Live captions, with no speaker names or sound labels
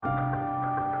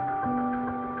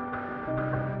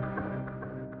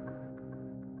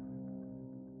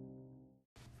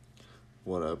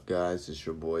up, guys? It's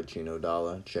your boy Chino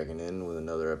Dalla checking in with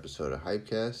another episode of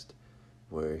Hypecast.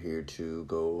 We're here to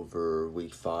go over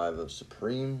week 5 of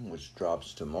Supreme, which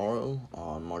drops tomorrow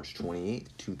on March 28th,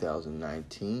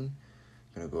 2019.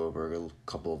 Going to go over a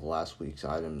couple of last week's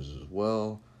items as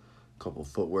well, a couple of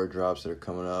footwear drops that are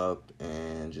coming up,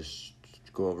 and just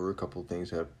go over a couple of things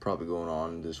that are probably going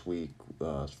on this week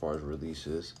as far as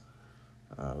releases.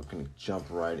 We're going to jump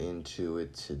right into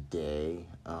it today.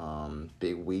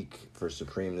 Big week for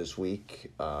Supreme this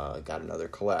week. Got another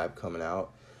collab coming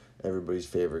out. Everybody's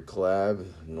favorite collab,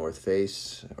 North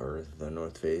Face, or the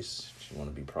North Face, if you want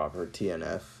to be proper,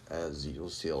 TNF, as you'll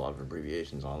see a lot of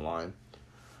abbreviations online.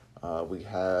 We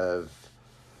have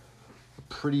a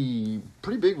pretty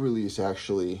big release,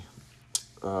 actually.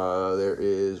 There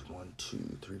is 1,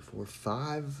 2, 3, 4,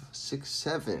 5, 6,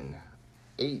 7,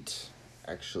 8,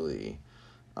 actually.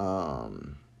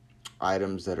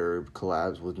 Items that are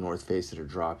collabs with North Face that are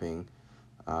dropping.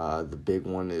 The big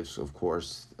one is, of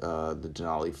course, the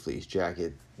Denali fleece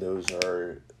jacket. Those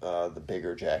are the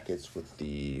bigger jackets with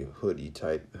the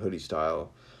hoodie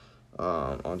style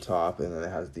on top, and then it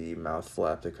has the mouth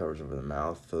flap that covers over the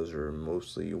mouth. Those are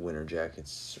mostly winter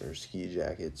jackets or ski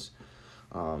jackets.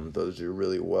 Those do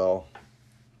really well.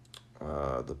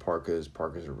 The parkas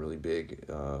are really big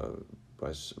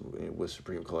with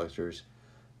Supreme collectors.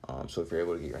 So if you're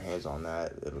able to get your hands on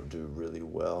that, it'll do really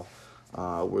well.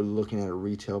 We're looking at a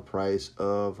retail price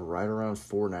of right around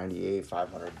 $498,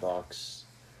 $500.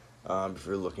 If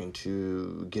you're looking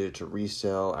to get it to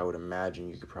resell, I would imagine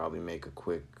you could probably make a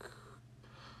quick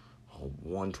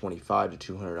 $125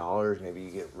 to $200. Maybe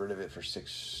you get rid of it for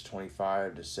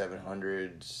 $625 to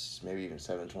 $700, maybe even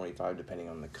 $725 depending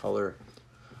on the color.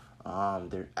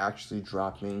 They're actually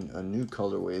dropping a new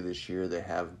colorway this year. They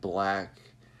have black,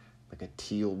 like a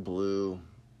teal blue,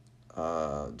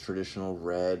 traditional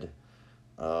red,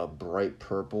 bright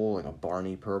purple, like a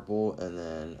Barney purple, and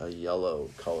then a yellow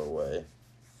colorway.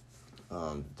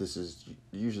 This is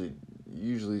usually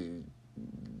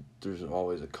there's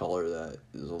always a color that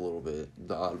is a little bit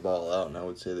the oddball out, and I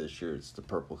would say this year it's the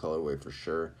purple colorway for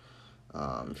sure.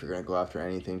 If you're going to go after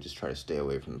anything, just try to stay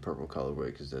away from the purple colorway,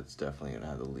 because that's definitely going to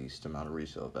have the least amount of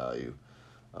resale value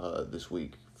this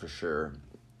week for sure.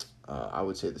 I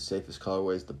would say the safest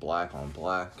colorway is the black on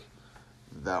black.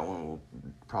 That one will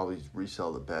probably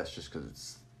resell the best just because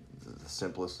it's the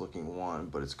simplest looking one,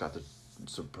 but it's got the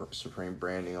Supreme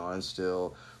branding on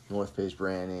still, North Face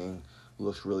branding,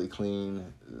 looks really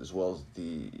clean, as well as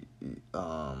the,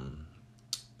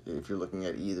 if you're looking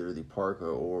at either the parka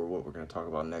or what we're going to talk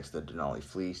about next, the Denali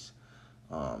fleece,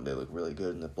 they look really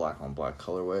good in the black on black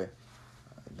colorway.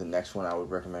 The next one I would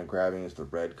recommend grabbing is the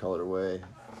red colorway.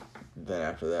 Then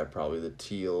after that, probably the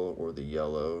teal or the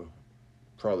yellow.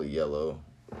 Probably yellow.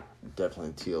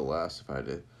 Definitely teal last if I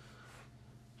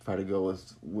had to go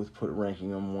with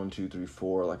ranking them 1, 2, 3,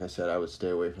 4. Like I said, I would stay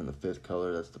away from the 5th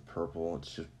color. That's the purple.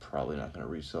 It's just probably not going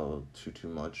to resell too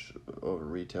much over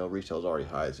retail. Retail's already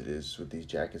high as it is with these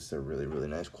jackets. They're really, really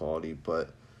nice quality,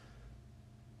 but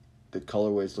the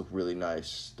colorways look really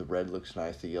nice. The red looks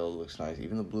nice. The yellow looks nice.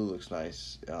 Even the blue looks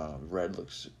nice. Red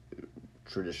looks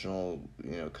traditional,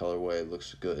 colorway,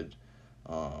 looks good.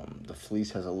 The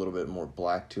fleece has a little bit more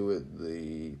black to it.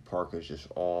 The parka is just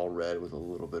all red with a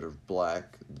little bit of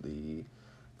black. The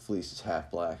fleece is half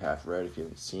black, half red if you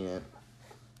haven't seen it.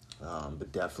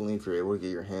 But definitely, if you're able to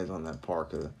get your hands on that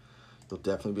parka, you'll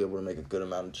definitely be able to make a good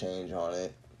amount of change on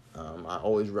it. I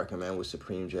always recommend with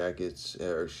Supreme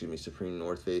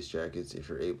North Face jackets, if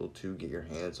you're able to get your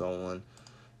hands on one.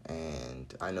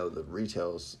 And I know the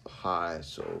retail's high,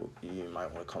 so you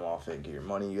might want to come off it and get your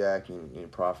money back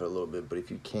and profit a little bit. But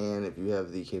if you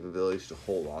have the capabilities to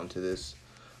hold on to this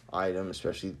item,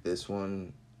 especially this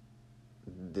one,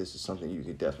 this is something you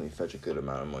could definitely fetch a good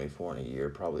amount of money for in a year,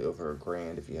 probably over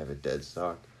 $1,000 if you have it dead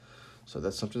stock. So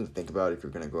that's something to think about if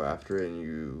you're going to go after it and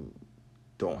you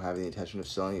don't have the intention of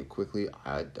selling it quickly.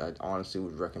 I honestly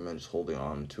would recommend just holding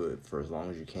on to it for as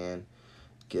long as you can.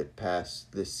 Get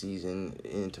past this season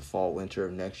into fall winter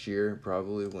of next year,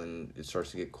 probably when it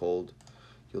starts to get cold.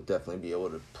 You'll definitely be able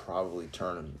to probably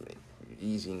turn an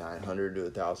easy 900 to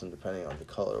 1,000 depending on the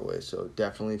colorway. So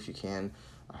definitely, if you can,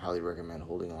 I highly recommend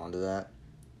holding on to that.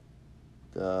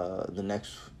 The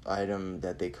next item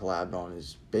that they collabed on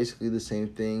is basically the same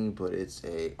thing, but it's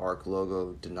a ARC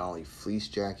logo Denali fleece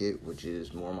jacket, which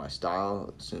is more my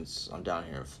style. Since I'm down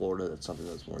here in Florida, that's something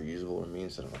that's more usable to me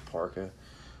instead of a parka.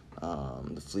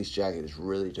 The fleece jacket is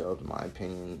really dope in my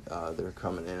opinion. They're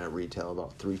coming in at retail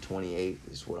about $328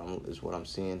 is what I'm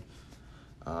seeing.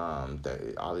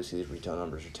 Obviously these retail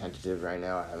numbers are tentative right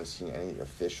now. I haven't seen any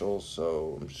official,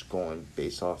 so I'm just going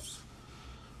based off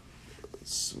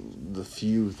the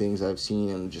few things I've seen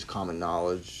and just common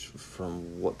knowledge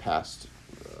from what past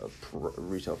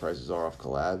retail prices are off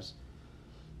collabs.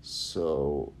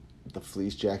 So the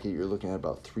fleece jacket, you're looking at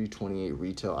about $328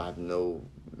 retail. I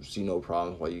see no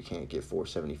problems why you can't get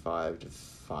 $475 to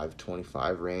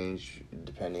 $525 range,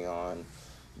 depending on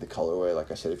the colorway. Like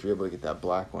I said, if you're able to get that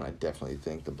black one, I definitely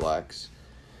think the black's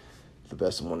the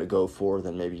best one to go for.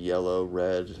 Then maybe yellow,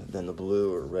 red, then the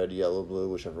blue, or red, yellow, blue,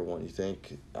 whichever one you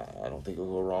think. I don't think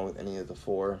it'll go wrong with any of the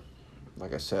four.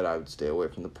 Like I said, I would stay away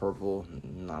from the purple.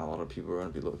 Not a lot of people are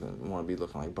going to want to be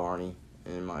looking like Barney,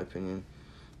 in my opinion.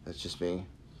 That's just me.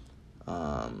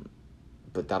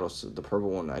 But the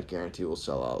purple one, I guarantee, will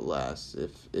sell out last.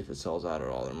 If it sells out at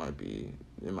all, you might be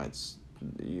able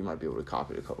to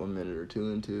copy it a minute or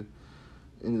two into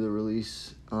the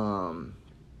release.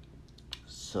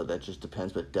 So that just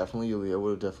depends, but definitely you'll be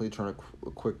able to turn a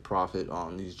quick profit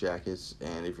on these jackets,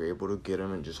 and if you're able to get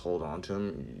them and just hold on to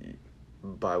them,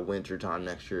 by winter time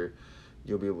next year,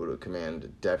 you'll be able to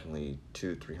command definitely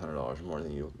 $200-$300 more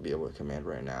than you'll be able to command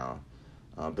right now.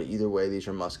 But either way, these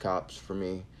are must cops for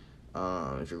me.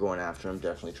 If you're going after them,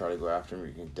 definitely try to go after them.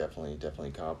 You can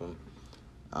definitely cop them.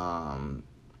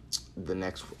 The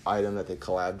next item that they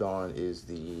collabed on is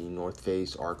the North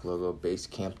Face Arc logo base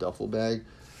camp duffel bag.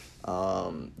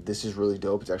 This is really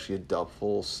dope. It's actually a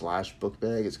duffel / book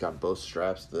bag. It's got both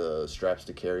straps, the straps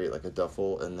to carry it like a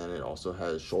duffel, and then it also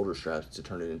has shoulder straps to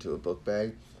turn it into a book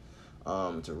bag.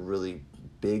 It's a really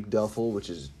big duffel, which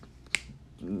is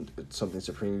something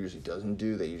Supreme usually doesn't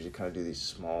do. They usually kind of do these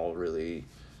small, really,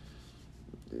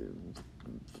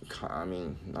 I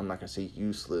mean, I'm not going to say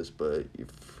useless, but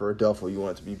for a duffel, you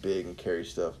want it to be big and carry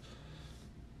stuff.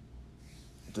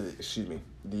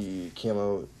 The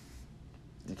camo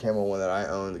one that I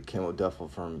own, the camo duffel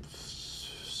from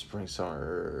spring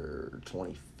summer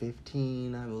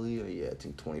 2015, I believe. Yeah, I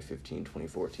think 2015,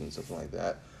 2014, something like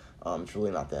that. It's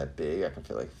really not that big. I can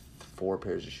fit like 4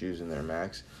 pairs of shoes in there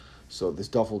max. So this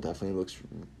duffel definitely looks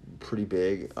pretty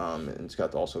big. And it's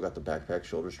also got the backpack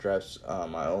shoulder straps.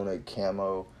 I own a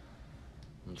camo.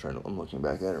 I'm looking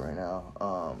back at it right now.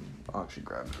 I'll actually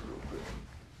grab it real quick.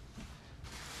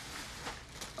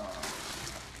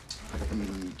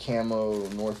 The camo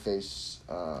North Face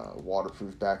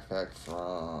waterproof backpack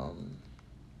from, I'm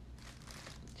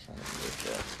trying to look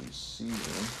at the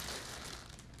season.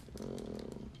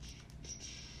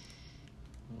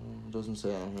 Doesn't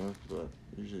say on here, but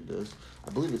usually does. I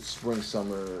believe it's spring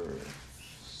summer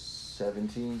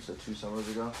 17, so 2 summers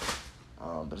ago.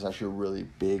 But it's actually a really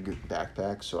big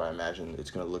backpack, so I imagine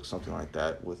it's going to look something like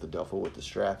that with the duffel with the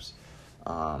straps.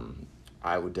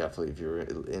 I would definitely, if you're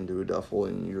into a duffel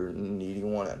and you're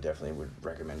needing one, I definitely would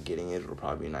recommend getting it. It'll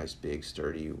probably be nice, big,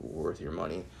 sturdy, worth your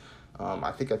money.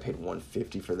 I think I paid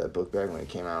 $150 for that book bag when it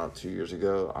came out 2 years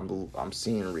ago. I'm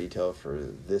seeing retail for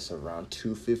this around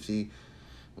 $250,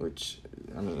 which,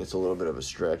 I mean, it's a little bit of a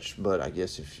stretch, but I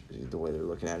guess if the way they're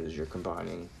looking at it is you're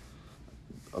combining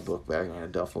a book bag and a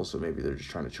duffel, so maybe they're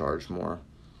just trying to charge more.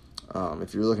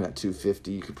 If you're looking at $250,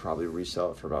 you could probably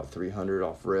resell it for about $300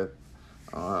 off rip.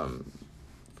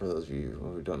 For those of you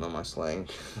who don't know my slang,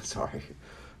 sorry.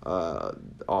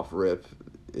 Off rip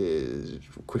is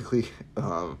quickly.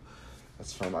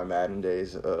 That's from my Madden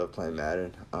days of playing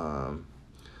Madden.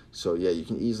 So yeah, you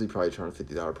can easily probably turn a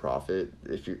 $50 profit.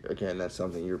 If you, again, that's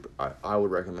something I would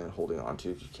recommend holding on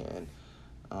to if you can.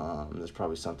 There's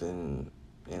probably something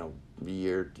in a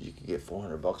year you could get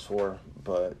 $400 for,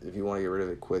 but if you want to get rid of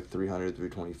it quick, $300,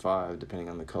 $325, depending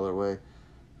on the colorway,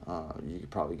 you could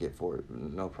probably get for it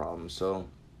no problem. So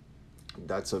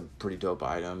that's a pretty dope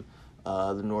item.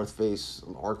 The North Face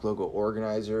Arc logo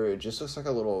organizer, it just looks like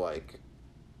a little, like,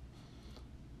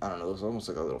 I don't know, it looks almost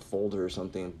like a little folder or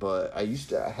something, but I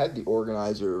had the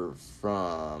organizer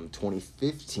from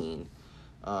 2015.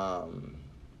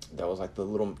 That was like the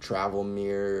little travel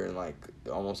mirror and like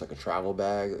almost like a travel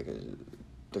bag, like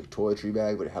a toiletry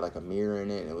bag, but it had like a mirror in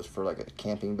it, and it was for like a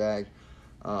camping bag.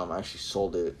 I actually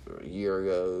sold it a year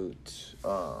ago.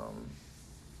 About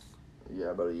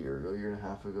a year and a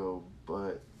half ago.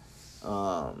 But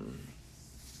I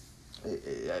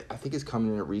think it's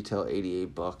coming in at retail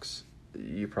 $88.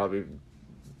 You probably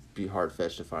be hard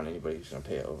fetched to find anybody who's gonna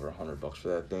pay over $100 for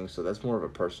that thing. So that's more of a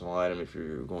personal item if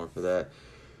you're going for that.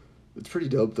 It's pretty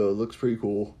dope though. It looks pretty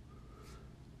cool.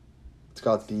 It's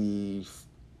got the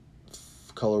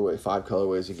colorway, 5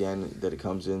 colorways again that it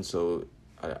comes in. So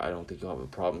I don't think you'll have a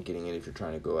problem getting it if you're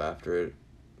trying to go after it.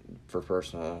 For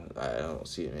personal, I don't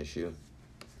see an issue.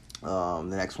 The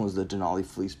next one's the Denali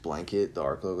Fleece Blanket, the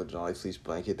Arc logo Denali Fleece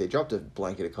Blanket. They dropped a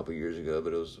blanket a couple years ago,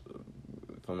 but it was,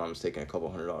 if I'm not mistaken, a couple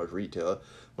 $100 retail.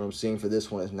 What I'm seeing for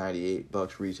this one is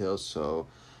 $98 retail, so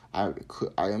I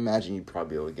imagine you'd probably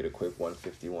be able to get a quick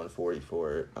 150, 140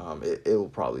 for it. It will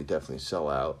probably definitely sell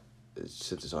out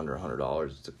since it's under $100.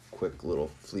 It's a quick little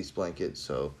fleece blanket,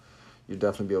 so you'll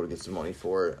definitely be able to get some money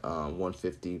for it.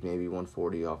 150, maybe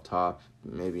 140 off top.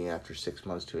 Maybe after 6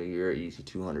 months to a year, easy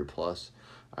 200 plus,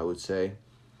 I would say.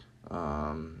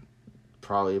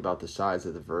 Probably about the size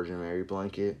of the Virgin Mary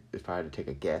blanket, if I had to take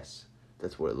a guess.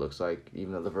 That's what it looks like.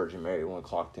 Even though the Virgin Mary one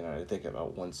clocked in, I think about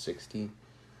 160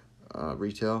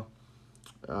 retail.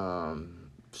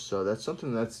 So that's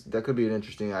something that could be an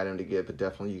interesting item to get, but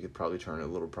definitely you could probably turn a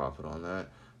little profit on that.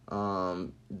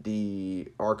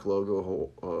 The Arc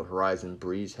logo Horizon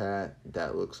Breeze hat,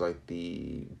 that looks like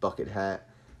the bucket hat.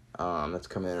 That's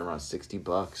coming in around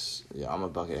 $60. Yeah, I'm a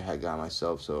bucket hat guy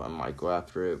myself, so I might go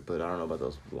after it, but I don't know about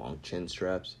those long chin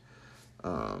straps.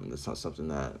 That's not something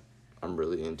that I'm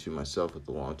really into myself with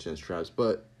the long chin straps,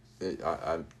 but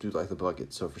I do like the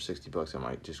bucket, so for $60 I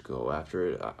might just go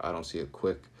after it. I don't see a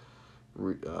quick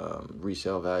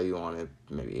resale value on it,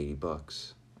 maybe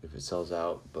 $80 if it sells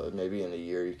out, but maybe in a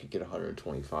year you could get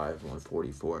 125,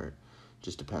 140 for it.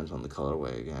 Just depends on the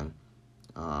colorway again.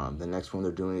 The next one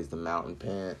they're doing is the Mountain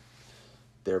Pant.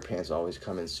 Their pants always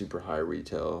come in super high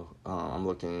retail. I'm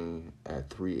looking at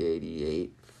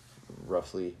 $388,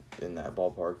 roughly in that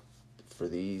ballpark for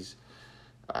these.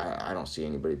 I don't see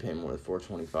anybody paying more than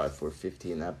 $425,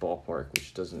 $450 in that ballpark,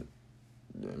 which doesn't,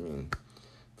 I mean,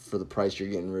 for the price you're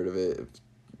getting rid of it,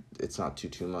 it's not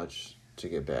too much to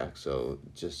get back. So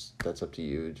just, that's up to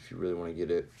you if you really want to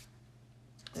get it.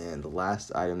 And the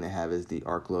last item they have is the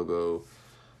Arc logo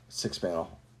 6-panel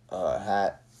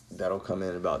hat. That'll come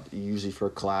in about, usually for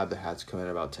a collab, the hats come in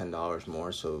about $10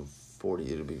 more. So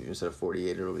 40, it'll be, instead of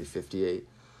 48, it'll be 58.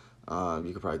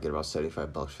 You could probably get about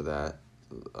 $75 for that.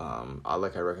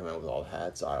 I recommend with all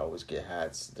hats, I always get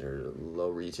hats. They're low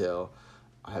retail.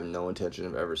 I have no intention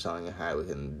of ever selling a hat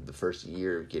within the first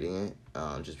year of getting it,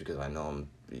 just because I know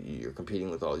you're competing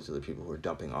with all these other people who are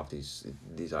dumping off these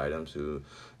items who,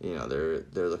 you know,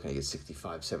 they're looking to get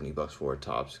 $65-$70 for it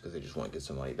tops because they just want to get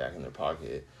some money back in their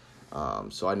pocket.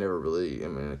 So I never really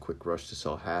am in a quick rush to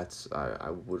sell hats.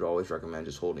 I would always recommend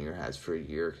just holding your hats for a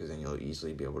year, because then you'll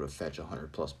easily be able to fetch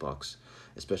 $100+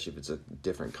 especially if it's a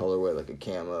different colorway like a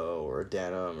camo or a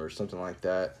denim or something like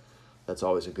that. That's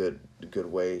always a good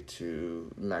way to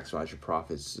maximize your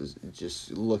profits.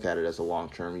 Just look at it as a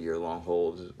long-term, year-long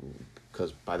hold,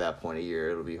 because by that point a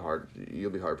year you'll be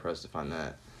hard pressed to find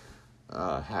that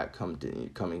hat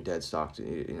coming dead stock,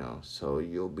 you know. So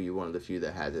you'll be one of the few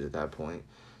that has it at that point.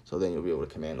 So then you'll be able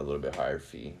to command a little bit higher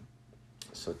fee.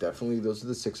 So definitely those are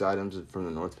the 6 items from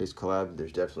the North Face collab.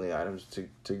 There's definitely items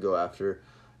to go after.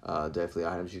 Definitely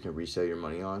items you can resell your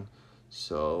money on.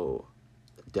 So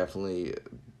definitely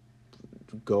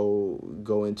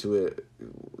go into it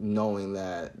knowing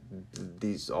that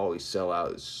these always sell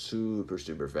out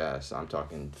super fast. I'm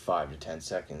talking 5 to 10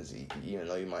 seconds, even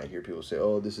though you might hear people say,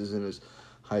 oh, this isn't as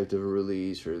hyped of a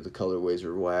release, or the colorways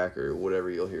are whack, or whatever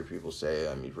you'll hear people say.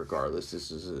 I mean, regardless,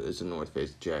 it's a North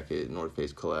Face jacket, North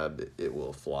Face collab. It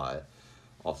will fly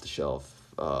off the shelf.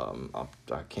 I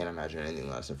can't imagine anything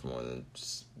lasting for more than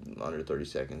under 30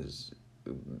 seconds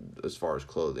as far as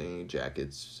clothing,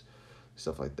 jackets,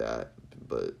 stuff like that.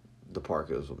 But the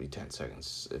parkas will be 10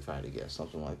 seconds if I had to guess,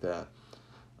 something like that.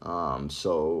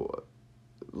 So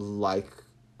like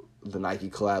the Nike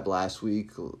collab last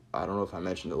week, I don't know if I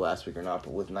mentioned it last week or not,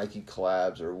 but with Nike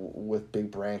collabs or with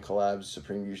big brand collabs,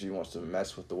 Supreme usually wants to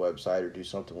mess with the website or do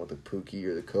something with the Pookie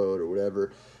or the code or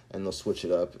whatever, and they'll switch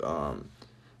it up.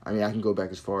 I mean, I can go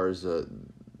back as far as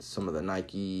some of the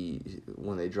Nike,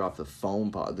 when they dropped the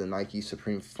foam pod, the Nike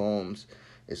Supreme foams.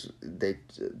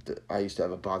 I used to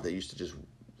have a bot that used to just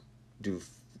do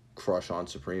crush on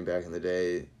Supreme back in the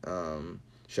day.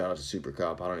 Shout out to Super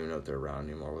Cop. I don't even know if they're around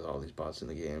anymore with all these bots in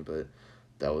the game, but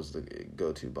that was the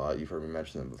go-to bot. You've heard me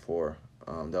mention them before.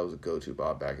 That was a go-to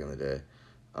bot back in the day.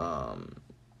 God,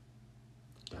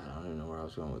 I don't even know where I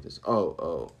was going with this.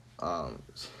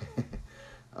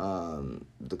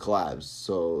 The collabs.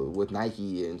 So with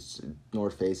Nike and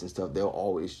North Face and stuff, they'll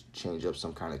always change up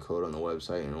some kind of code on the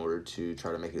website in order to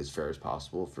try to make it as fair as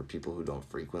possible for people who don't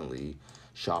frequently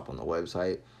shop on the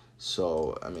website.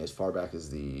 So, I mean, as far back as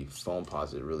the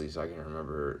Foamposite release, I can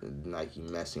remember Nike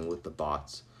messing with the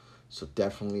bots. So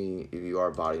definitely, if you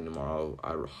are botting tomorrow,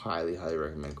 I highly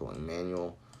recommend going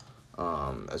manual,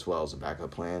 as well as a backup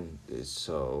plan.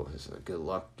 So it's good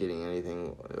luck getting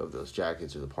anything of those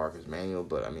jackets or the parkas manual,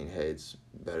 but I mean, hey, it's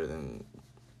better than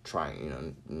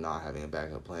trying, not having a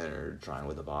backup plan or trying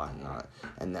with a bot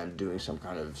and then doing some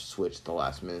kind of switch at the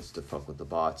last minutes to fuck with the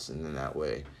bots, and then that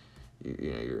way,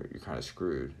 you're kind of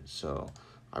screwed. So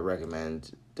I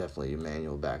recommend definitely a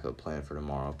manual backup plan for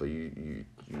tomorrow, but you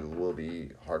will be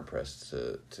hard pressed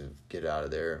to get out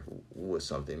of there with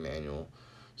something manual.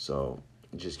 So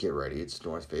just get ready. It's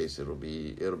North Face. It'll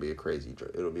be a crazy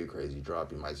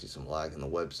drop. You might see some lag in the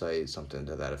website, something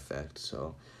to that effect.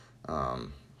 So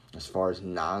as far as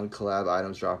non-collab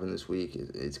items dropping this week,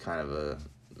 it's kind of a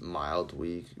mild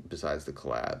week besides the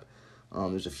collab.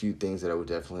 There's a few things that I would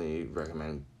definitely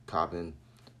recommend copping.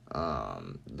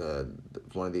 The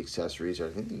one of the accessories, or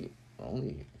I think the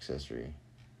only accessory.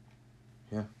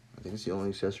 Yeah, I think it's the only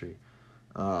accessory.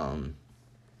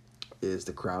 Is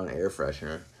the Crown air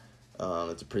freshener.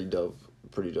 It's a pretty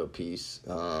dope piece.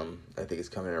 I think it's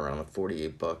coming around like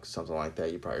 $48, something like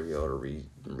that. You'd probably be able to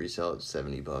resell it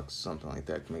 $70, something like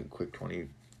that. Make a quick $20,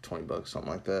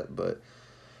 something like that. But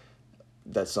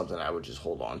that's something I would just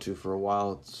hold on to for a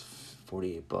while. It's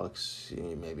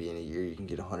 $48. Maybe in a year you can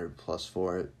get $100+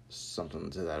 for it, something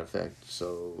to that effect.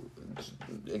 So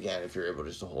again, if you're able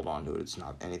just to hold on to it, it's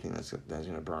not anything that's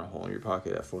going to burn a hole in your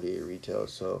pocket at $48 retail.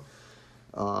 So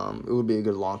it would be a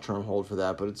good long-term hold for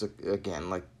that. But it's again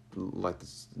like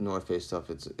this North Face stuff.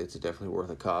 It's definitely worth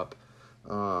a cop.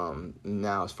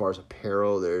 Now as far as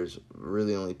apparel, there's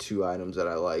really only 2 items that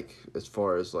I like. As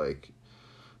far as like,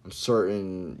 I'm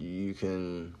certain you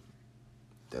can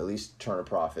at least turn a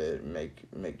profit, make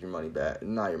your money back.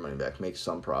 Not your money back, make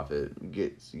some profit,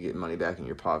 get money back in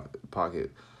your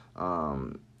pocket.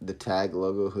 The Tag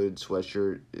logo hood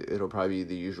sweatshirt, it'll probably be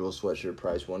the usual sweatshirt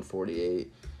price, $148.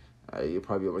 You'll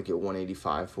probably be able to get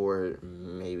 $185 for it,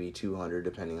 maybe $200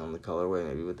 depending on the colorway.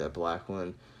 Maybe with that black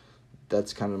one,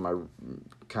 that's kind of my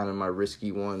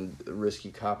risky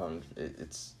cop.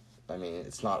 It's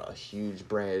not a huge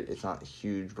brand. It's not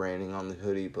huge branding on the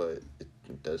hoodie, but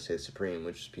it does say Supreme,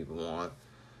 which people want.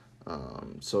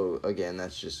 So again,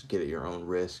 that's just get at your own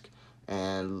risk.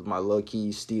 And my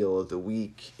low-key steal of the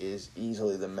week is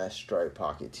easily the mesh stripe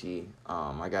pocket tee.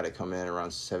 I got it coming in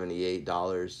around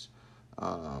 $78.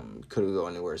 Could go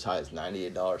anywhere as high as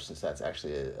 $98, since that's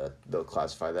actually they'll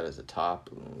classify that as a top.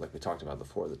 Like we talked about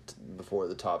before,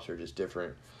 the tops are just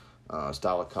different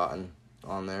style of cotton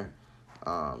on there.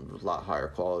 A lot higher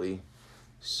quality.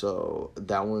 So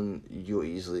that one you'll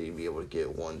easily be able to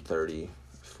get $130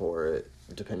 for it,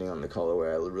 depending on the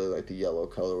colorway. I really like the yellow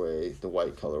colorway. The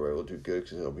white colorway will do good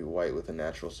because it'll be white with a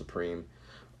natural Supreme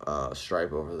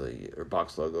stripe over or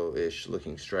box logo-ish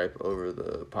looking stripe over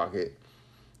the pocket,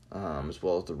 as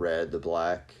well as the red, the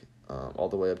black, all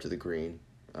the way up to the green.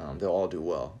 They'll all do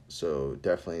well. So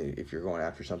definitely, if you're going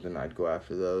after something, I'd go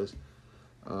after those.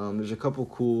 There's a couple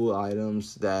cool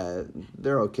items that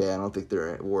they're okay. I don't think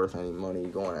they're worth any money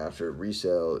going after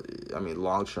resale. I mean,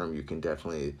 long term, you can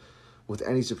definitely, with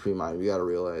any Supreme item, you got to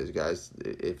realize, guys,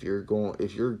 if you're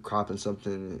copping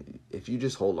something, if you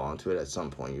just hold on to it, at some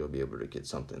point you'll be able to get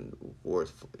something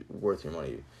worth your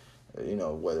money.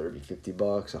 Whether it be $50,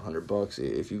 $100,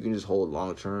 if you can just hold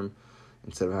long term,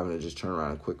 instead of having to just turn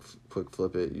around and quick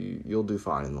flip it, you'll do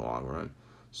fine in the long run.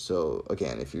 So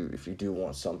again, if you do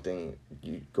want something,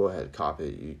 you go ahead, cop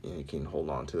it. You can hold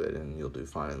on to it, and you'll do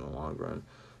fine in the long run.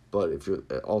 But if you're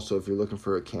looking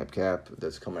for a camp cap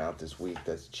that's coming out this week,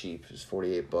 that's cheap. It's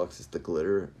 $48. It's the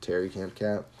glitter Terry camp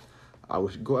cap. I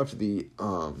would go after the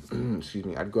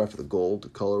I'd go after the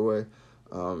gold colorway,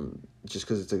 just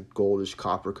because it's a goldish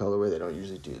copper colorway. They don't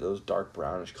usually do those dark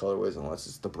brownish colorways unless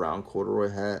it's the brown corduroy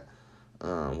hat.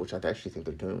 Which I actually think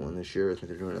they're doing one this year. I think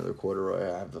they're doing another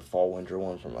corduroy. I have the fall-winter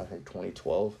one from, I think,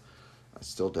 2012. It's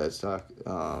still dead stock.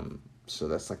 So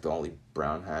that's like the only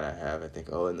brown hat I have, I think.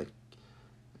 Oh, and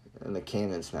the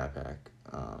Canon snapback.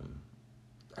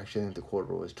 Actually, I think the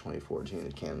corduroy was 2014.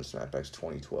 The Canon snapback's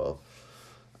 2012.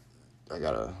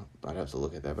 I'd have to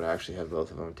look at that, but I actually have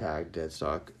both of them tagged dead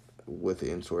stock with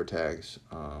the in-store tags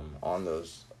on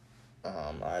those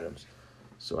items.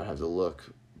 So I have to look,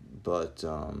 but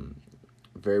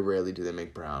very rarely do they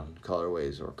make brown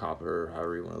colorways or copper, or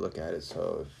however you want to look at it.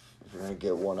 So if you're going to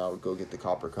get one, I would go get the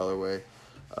copper colorway.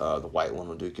 The white one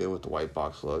will do good with the white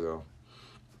box logo.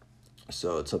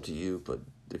 So it's up to you, but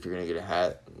if you're going to get a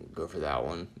hat, go for that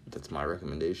one. That's my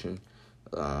recommendation.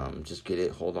 Just get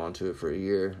it, hold on to it for a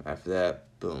year. After that,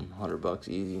 boom, $100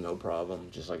 easy, no problem.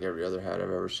 Just like every other hat I've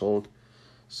ever sold.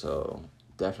 So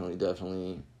definitely,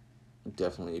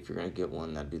 if you're going to get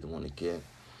one, that'd be the one to get.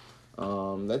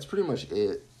 That's pretty much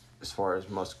it as far as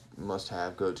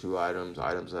must-have go-to items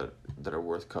that are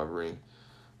worth covering.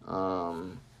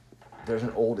 There's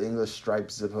an Old English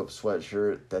striped zip-up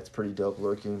sweatshirt that's pretty dope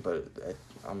looking, but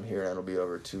I'm hearing it'll be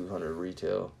over 200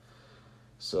 retail.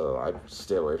 So I'd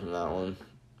stay away from that one,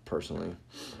 personally.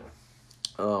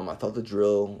 I thought the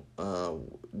drill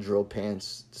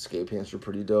pants, the skate pants were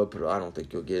pretty dope, but I don't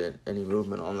think you'll get any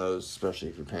movement on those, especially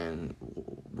if you're paying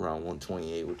around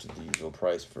 $128, which is the usual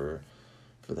price for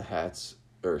the hats,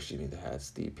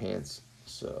 the pants.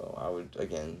 So I would,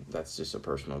 again, that's just a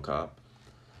personal cop.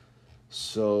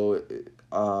 So,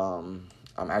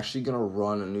 I'm actually gonna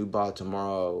run a new bot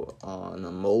tomorrow on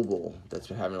a mobile that's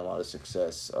been having a lot of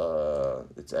success.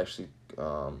 It's actually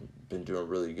been doing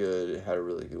really good. It had a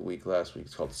really good week last week.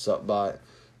 It's called SupBot.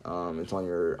 It's on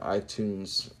your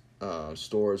iTunes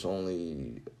store. It's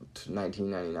only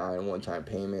 $19.99 one-time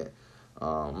payment.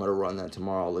 I'm gonna run that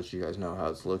tomorrow. I'll let you guys know how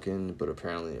it's looking. But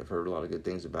apparently, I've heard a lot of good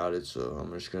things about it. So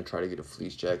I'm just gonna try to get a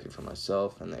fleece jacket for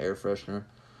myself and the air freshener.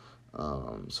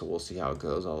 So we'll see how it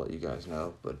goes. I'll let you guys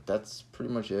know. But that's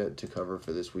pretty much it to cover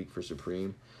for this week for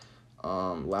Supreme.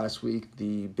 Last week,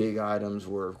 the big items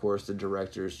were, of course, the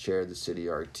director's chair, the City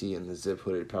RT, and the zip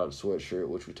hooded pouch sweatshirt,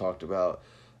 which we talked about.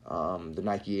 The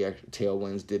Nike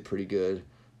Tailwinds did pretty good.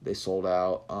 They sold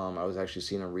out. I was actually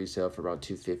seeing a resale for about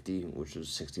 $250, which was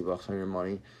 $60 on your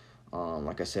money.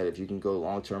 Like I said, if you can go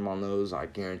long term on those, I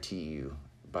guarantee you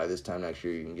by this time next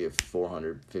year you can get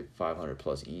 400, 500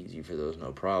 plus easy for those,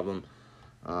 no problem.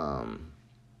 The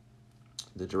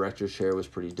director's chair was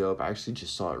pretty dope. I actually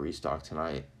just saw it restocked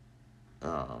tonight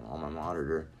on my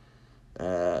monitor.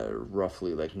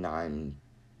 Roughly like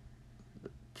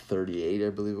 $938, I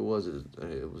believe it was.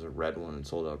 It was a red one and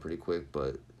sold out pretty quick,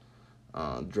 but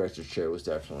the director's chair was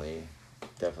definitely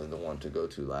the one to go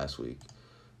to last week.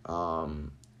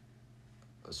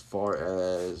 As far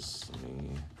as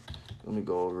let me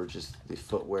go over just the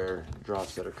footwear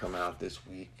drops that are coming out this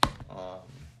week. I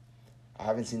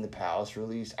haven't seen the Palace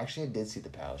release. Actually, I did see the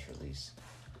Palace release.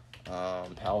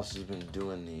 Palace has been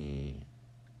doing the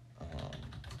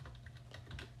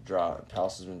drop.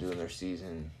 Palace has been doing their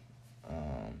season.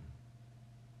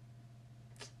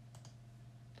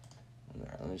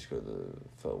 Let me just go to the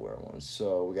footwear ones.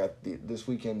 So we got this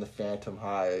weekend the Phantom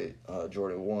High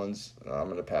Jordan 1s. I'm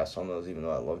going to pass on those even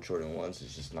though I love Jordan 1s.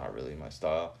 It's just not really my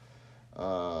style.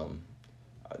 And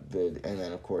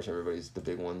then, of course, everybody's the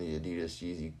big one, the Adidas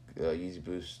Yeezy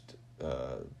Boost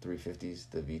 350s,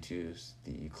 the V2s,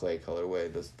 the clay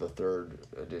colorway. That's the third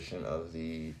edition of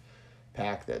the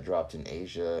pack that dropped in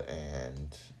Asia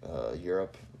and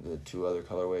Europe, the two other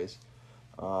colorways.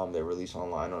 They release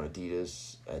online on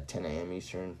Adidas at 10 a.m.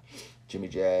 Eastern. Jimmy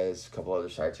Jazz, a couple other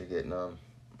sites are getting them.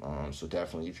 So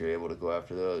definitely, if you're able to go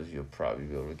after those, you'll probably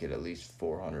be able to get at least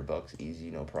 $400 easy,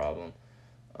 no problem.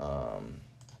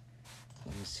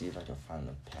 Let me see if I can find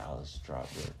the Palace drop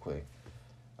real quick.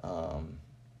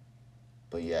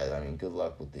 But yeah, I mean, good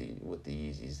luck with the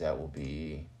Yeezys. That will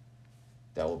be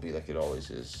like it always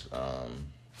is.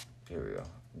 Here we go.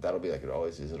 That'll be like it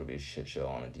always is. It'll be a shit show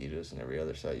on Adidas and every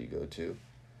other site you go to.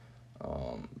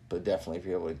 But definitely, if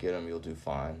you're able to get them, you'll do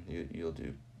fine. You'll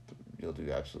do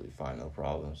absolutely fine, no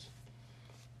problems.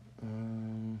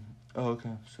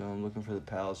 Okay. So I'm looking for the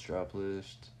Palace drop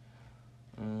list.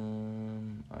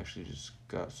 I actually just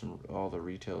got all the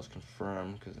retails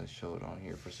confirmed because I show it on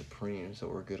here for Supreme, so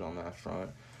we're good on that front.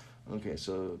 Okay,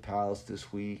 so Palace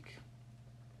this week.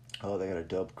 Oh, they got a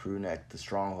dope crew neck, the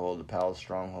Stronghold, the Palace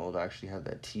Stronghold. I actually had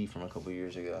that tee from a couple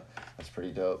years ago. That's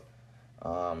pretty dope.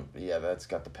 Yeah, that's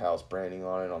got the Palace branding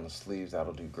on it on the sleeves.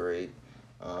 That'll do great.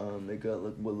 They got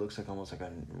what looks like almost like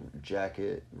a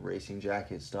jacket, racing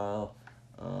jacket style.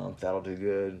 That'll do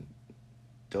good.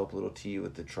 Dope little tee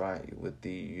with the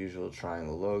usual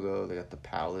triangle logo. They got the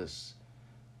Palace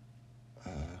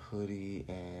hoodie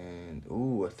and a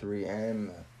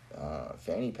 3M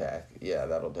fanny pack. Yeah,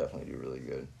 that'll definitely do really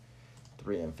good.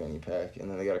 3M fanny pack, and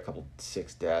then they got a couple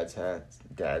 6 dad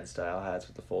style hats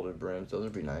with the folded brims. Those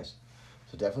would be nice.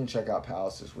 So definitely check out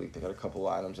Palace this week. They got a couple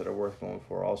items that are worth going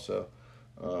for. Also,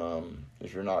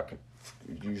 if you're not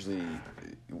usually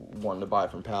wanting to buy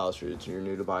from Palace, or you're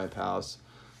new to buying Palace,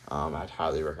 I'd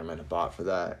highly recommend a bot for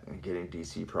that. And getting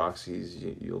DC proxies,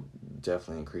 you'll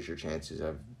definitely increase your chances.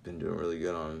 I've been doing really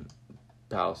good on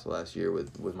Palace the last year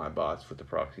with my bots, with the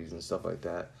proxies and stuff like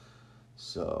that.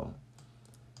 So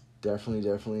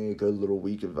definitely a good little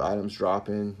week of items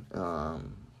dropping.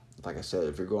 Like I said,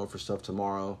 if you're going for stuff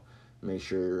tomorrow, make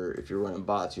sure if you're running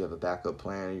bots, you have a backup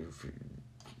plan.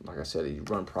 Like I said, you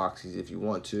run proxies if you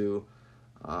want to.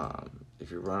 If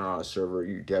you're running on a server,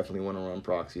 you definitely want to run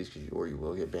proxies or you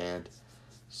will get banned.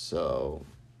 So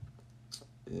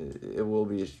it will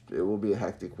be a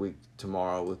hectic week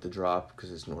tomorrow with the drop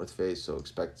because it's North Face. So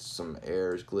expect some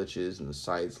errors, glitches, and the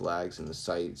sites lags and the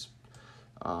sites.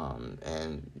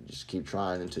 and just keep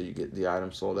trying until you get the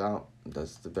item sold out.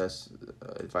 That's the best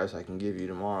advice I can give you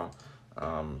tomorrow.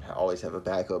 Always have a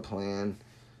backup plan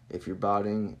if you're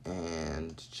botting,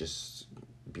 and just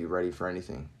be ready for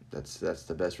anything. That's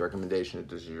the best recommendation if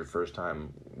this is your first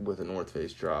time with a North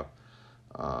Face drop.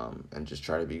 And just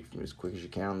try to be as quick as you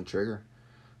can on the trigger.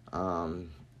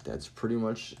 That's pretty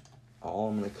much all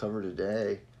I'm going to cover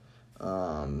today.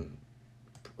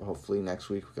 Hopefully next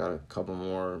week we got a couple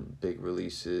more big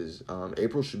releases.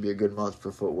 April should be a good month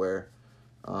for footwear.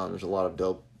 There's a lot of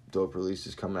dope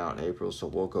releases coming out in April, so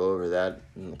we'll go over that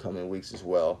in the coming weeks as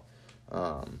well.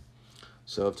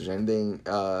 So if there's anything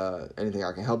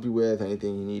I can help you with,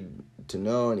 anything you need to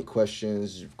know, any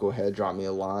questions, go ahead, drop me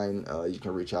a line. You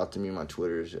can reach out to me. My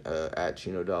Twitter's at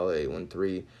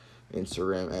ChinoDollar813,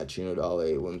 Instagram at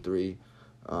ChinoDollar813.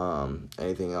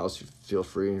 Anything else, feel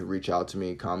free to reach out to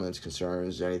me, comments,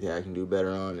 concerns, anything I can do better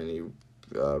on, any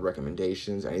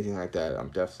recommendations, anything like that. I'm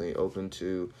definitely open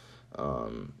to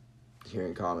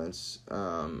hearing comments.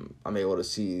 I'm able to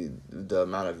see the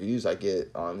amount of views I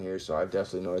get on here, so I've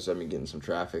definitely noticed I've been getting some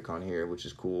traffic on here, which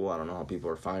is cool. I don't know how people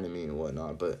are finding me and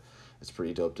whatnot, but it's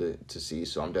pretty dope to see.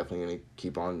 So I'm definitely going to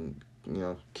keep on,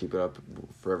 keep it up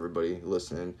for everybody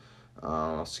listening.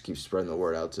 I'll keep spreading the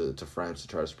word out to friends, to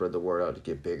try to spread the word out to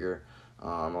get bigger.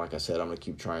 Like I said, I'm going to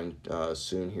keep trying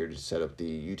soon here to set up the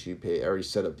YouTube page. I already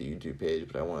set up the YouTube page,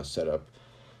 but I want to set up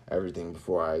everything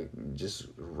before I just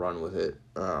run with it.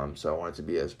 So I want it to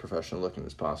be as professional looking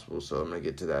as possible. So I'm going to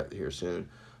get to that here soon.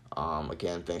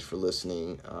 Again, thanks for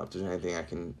listening. If there's anything I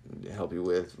can help you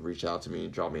with, reach out to me,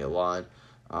 drop me a line.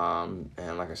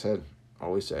 And like I said,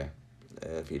 always say,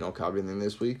 if you don't copy anything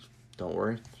this week, don't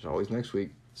worry. There's always next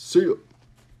week. See you.